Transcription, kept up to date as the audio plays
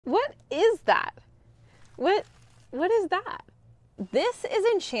What is that? What is that? This is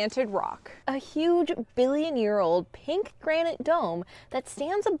Enchanted Rock, a huge billion-year-old pink granite dome that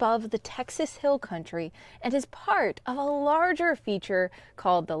stands above the Texas Hill Country and is part of a larger feature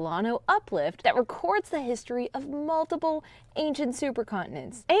called the Llano Uplift that records the history of multiple ancient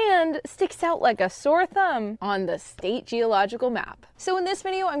supercontinents and sticks out like a sore thumb on the state geological map. So in this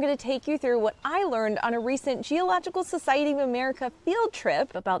video, I'm going to take you through what I learned on a recent Geological Society of America field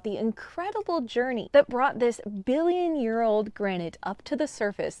trip about the incredible journey that brought this billion-year-old granite up to the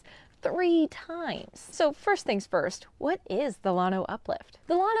surface 3 times. So first things first, what is the Llano Uplift?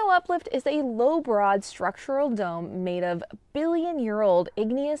 The Llano Uplift is a low broad structural dome made of billion-year-old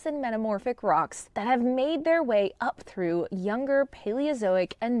igneous and metamorphic rocks that have made their way up through younger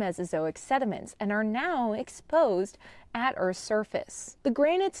Paleozoic and Mesozoic sediments and are now exposed at Earth's surface. The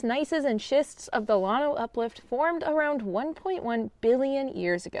granites, gneisses, and schists of the Llano Uplift formed around 1.1 billion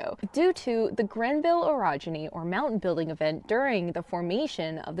years ago due to the Grenville orogeny, or mountain building event, during the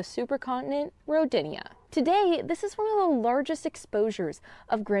formation of the supercontinent Rodinia. Today, this is one of the largest exposures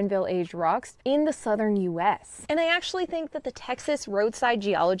of Grenville-aged rocks in the southern US. And I actually think that the Texas Roadside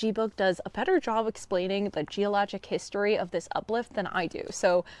Geology book does a better job explaining the geologic history of this uplift than I do.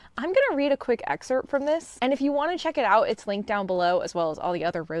 So I'm gonna read a quick excerpt from this. And if you wanna check it out, it's linked down below, as well as all the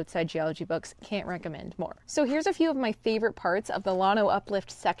other Roadside Geology books. Can't recommend more. So here's a few of my favorite parts of the Llano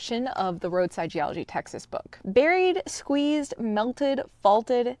Uplift section of the Roadside Geology Texas book. Buried, squeezed, melted,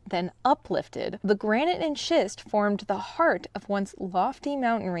 faulted, then uplifted, the granite and schist formed the heart of once lofty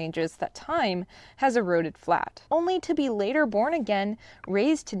mountain ranges that time has eroded flat, only to be later born again,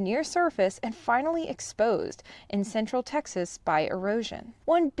 raised to near surface, and finally exposed in central Texas by erosion.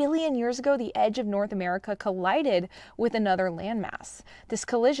 1 billion years ago, the edge of North America collided with another landmass. This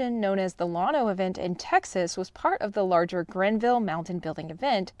collision, known as the Llano event in Texas, was part of the larger Grenville mountain building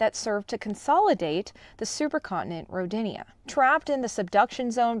event that served to consolidate the supercontinent Rodinia. Trapped in the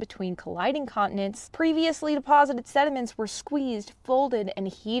subduction zone between colliding continents, previously deposited sediments were squeezed, folded, and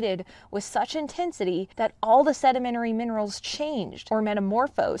heated with such intensity that all the sedimentary minerals changed or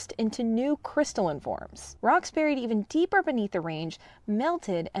metamorphosed into new crystalline forms. Rocks buried even deeper beneath the range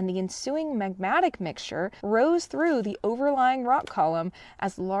melted, and the ensuing magmatic mixture rose through the overlying rock column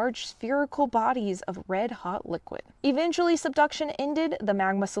as large spherical bodies of red-hot liquid. Eventually, subduction ended, the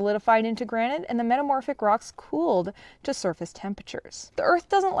magma solidified into granite, and the metamorphic rocks cooled to surface temperatures. The Earth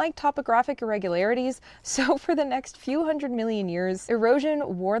doesn't like topographic irregularities, so for the next few 100 million years,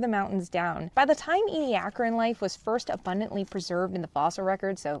 erosion wore the mountains down. By the time Ediacaran life was first abundantly preserved in the fossil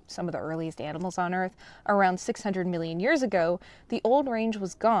record, so some of the earliest animals on Earth, around 600 million years ago, the old range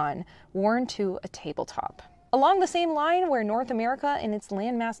was gone, worn to a tabletop. Along the same line where North America and its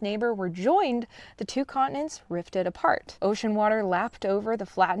landmass neighbor were joined, the two continents rifted apart. Ocean water lapped over the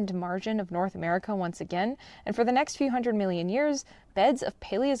flattened margin of North America once again, and for the next few 100 million years, beds of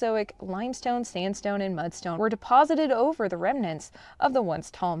Paleozoic limestone, sandstone, and mudstone were deposited over the remnants of the once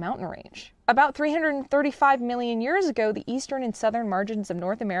tall mountain range. About 335 million years ago, the eastern and southern margins of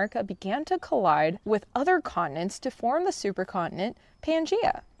North America began to collide with other continents to form the supercontinent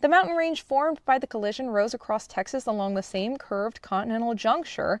Pangaea. The mountain range formed by the collision rose across Texas along the same curved continental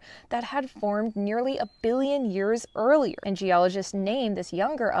juncture that had formed nearly 1 billion years earlier, and geologists named this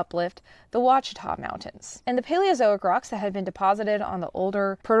younger uplift the Ouachita Mountains. And the Paleozoic rocks that had been deposited on the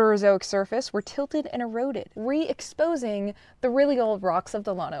older Proterozoic surface were tilted and eroded, re-exposing the really old rocks of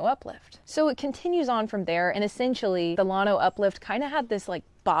the Llano Uplift. So it continues on from there, and essentially the Llano Uplift kind of had this like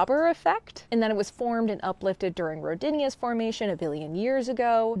bobber effect, and then it was formed and uplifted during Rodinia's formation 1 billion years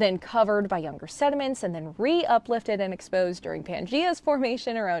ago, then covered by younger sediments, and then re-uplifted and exposed during Pangaea's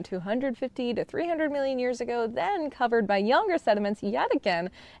formation around 250 to 300 million years ago, then covered by younger sediments yet again,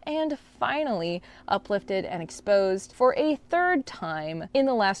 and finally uplifted and exposed for a third time in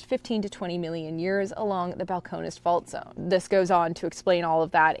the last 15 to 20 million years along the Balcones Fault Zone. This goes on to explain all of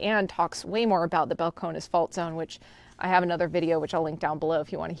that and talks way more about the Balcones Fault Zone, which I have another video which I'll link down below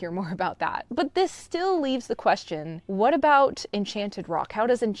if you want to hear more about that. But this still leaves the question, what about Enchanted Rock? How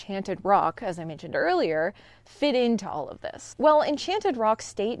does Enchanted Rock, as I mentioned earlier, fit into all of this? Well, Enchanted Rock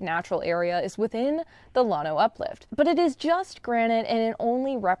State Natural Area is within the Llano Uplift, but it is just granite and it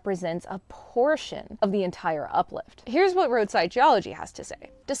only represents a portion of the entire uplift. Here's what Roadside Geology has to say.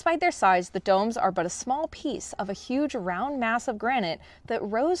 Despite their size, the domes are but a small piece of a huge round mass of granite that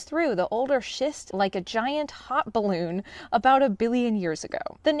rose through the older schist like a giant hot balloon dune about 1 billion years ago.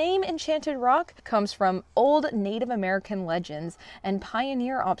 The name Enchanted Rock comes from old Native American legends and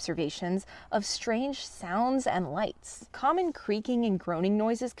pioneer observations of strange sounds and lights. Common creaking and groaning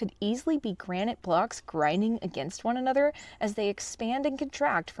noises could easily be granite blocks grinding against one another as they expand and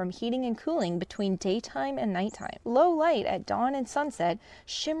contract from heating and cooling between daytime and nighttime. Low light at dawn and sunset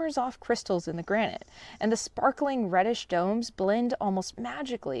shimmers off crystals in the granite, and the sparkling reddish domes blend almost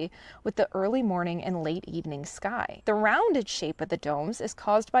magically with the early morning and late evening sky. The rounded shape of the domes is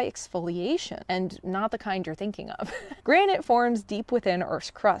caused by exfoliation, and not the kind you're thinking of. Granite forms deep within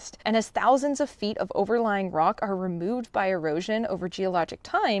Earth's crust, and as thousands of feet of overlying rock are removed by erosion over geologic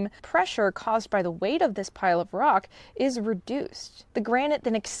time, pressure caused by the weight of this pile of rock is reduced. The granite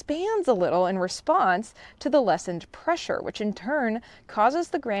then expands a little in response to the lessened pressure, which in turn causes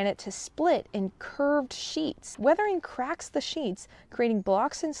the granite to split in curved sheets. Weathering cracks the sheets, creating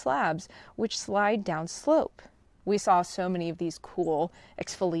blocks and slabs which slide down slope. We saw so many of these cool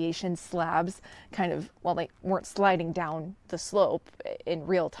exfoliation slabs kind of, well, they weren't sliding down the slope in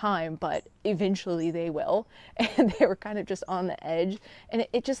real time, but eventually they will. And they were kind of just on the edge. And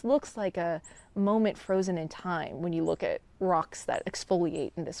it just looks like a moment frozen in time when you look at rocks that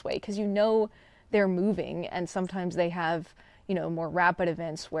exfoliate in this way, because you know they're moving, and sometimes they have, you know, more rapid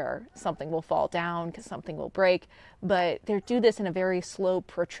events where something will fall down because something will break, but they do this in a very slow,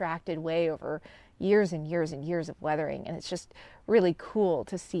 protracted way over years and years and years of weathering. And it's just really cool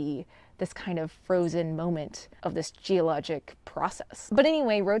to see this kind of frozen moment of this geologic process. But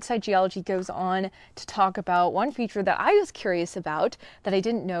anyway, Roadside Geology goes on to talk about one feature that I was curious about that I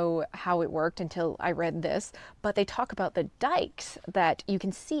didn't know how it worked until I read this, but they talk about the dikes that you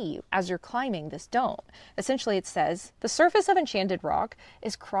can see as you're climbing this dome. Essentially it says, the surface of Enchanted Rock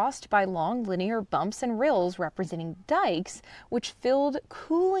is crossed by long linear bumps and rills representing dikes which filled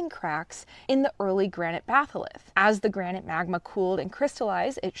cooling cracks in the early granite batholith. As the granite magma cooled and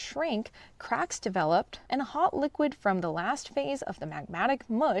crystallized, it shrank, cracks developed, and hot liquid from the last phase of the magmatic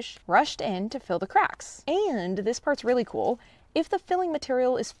mush rushed in to fill the cracks. And this part's really cool. If the filling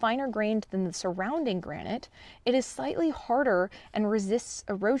material is finer grained than the surrounding granite, it is slightly harder and resists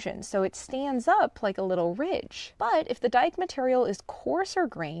erosion, so it stands up like a little ridge. But if the dike material is coarser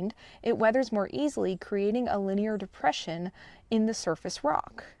grained, it weathers more easily, creating a linear depression in the surface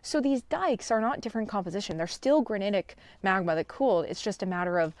rock. So these dikes are not different composition. They're still granitic magma that cooled. It's just a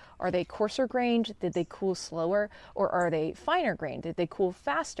matter of, are they coarser grained? Did they cool slower? Or are they finer grained? Did they cool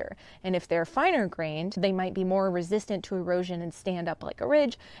faster? And if they're finer grained, they might be more resistant to erosion and stand up like a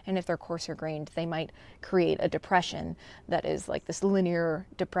ridge. And if they're coarser grained, they might create a depression that is like this linear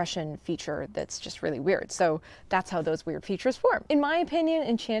depression feature that's just really weird. So that's how those weird features form. In my opinion,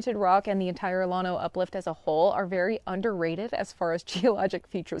 Enchanted Rock and the entire Llano Uplift as a whole are very underrated as far as geologic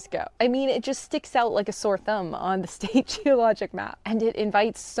features go. I mean, it just sticks out like a sore thumb on the state geologic map, and it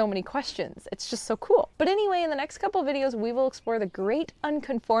invites so many questions. It's just so cool. But anyway, in the next couple videos, we will explore the great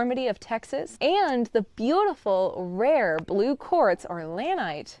unconformity of Texas and the beautiful, rare blue quartz or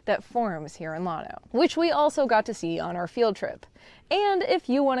lanite that forms here in Llano, which we also got to see on our field trip. And if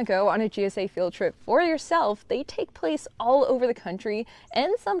you want to go on a GSA field trip for yourself, they take place all over the country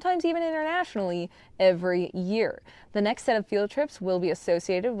and sometimes even internationally every year. The next set of field trips will be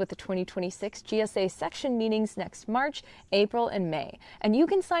associated with the 2026 GSA section meetings next March, April, and May. And you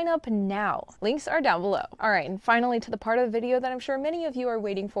can sign up now. Links are down below. All right, and finally to the part of the video that I'm sure many of you are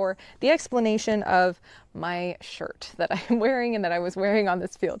waiting for, the explanation of my shirt that I'm wearing and that I was wearing on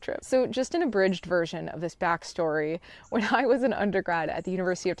this field trip. So just an abridged version of this backstory. When I was an undergrad at the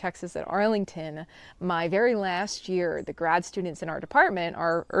University of Texas at Arlington, my very last year, the grad students in our department,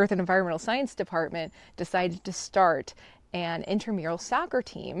 our Earth and Environmental Science department, decided to start an intramural soccer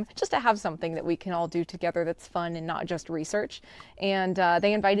team just to have something that we can all do together that's fun and not just research. And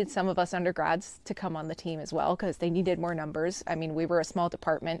they invited some of us undergrads to come on the team as well because they needed more numbers. I mean, we were a small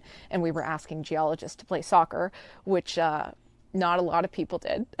department and we were asking geologists to play soccer, which not a lot of people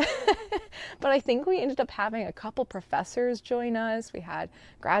did. But I think we ended up having a couple professors join us. We had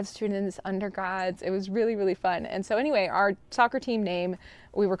grad students, undergrads. It was really, really fun. And so anyway, our soccer team name,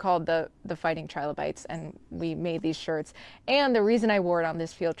 we were called the Fighting Trilobites, and we made these shirts. And the reason I wore it on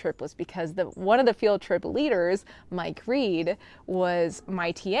this field trip was because one of the field trip leaders, Mike Reed, was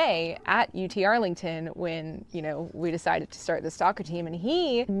my TA at UT Arlington when, you know, we decided to start the soccer team, and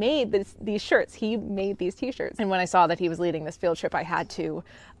he made these shirts. He made these t-shirts. And when I saw that he was leading this field trip, I had to,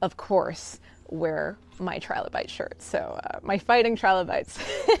 of course, wear my trilobite shirt. So my Fighting Trilobites.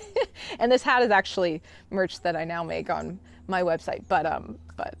 And this hat is actually merch that I now make on my website.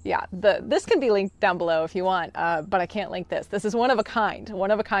 But yeah, this can be linked down below if you want, but I can't link this. This is one of a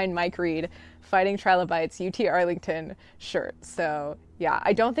kind Mike Reed Fighting Trilobites UT Arlington shirt. So yeah,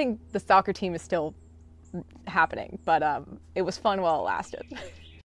 I don't think the soccer team is still happening, but it was fun while it lasted.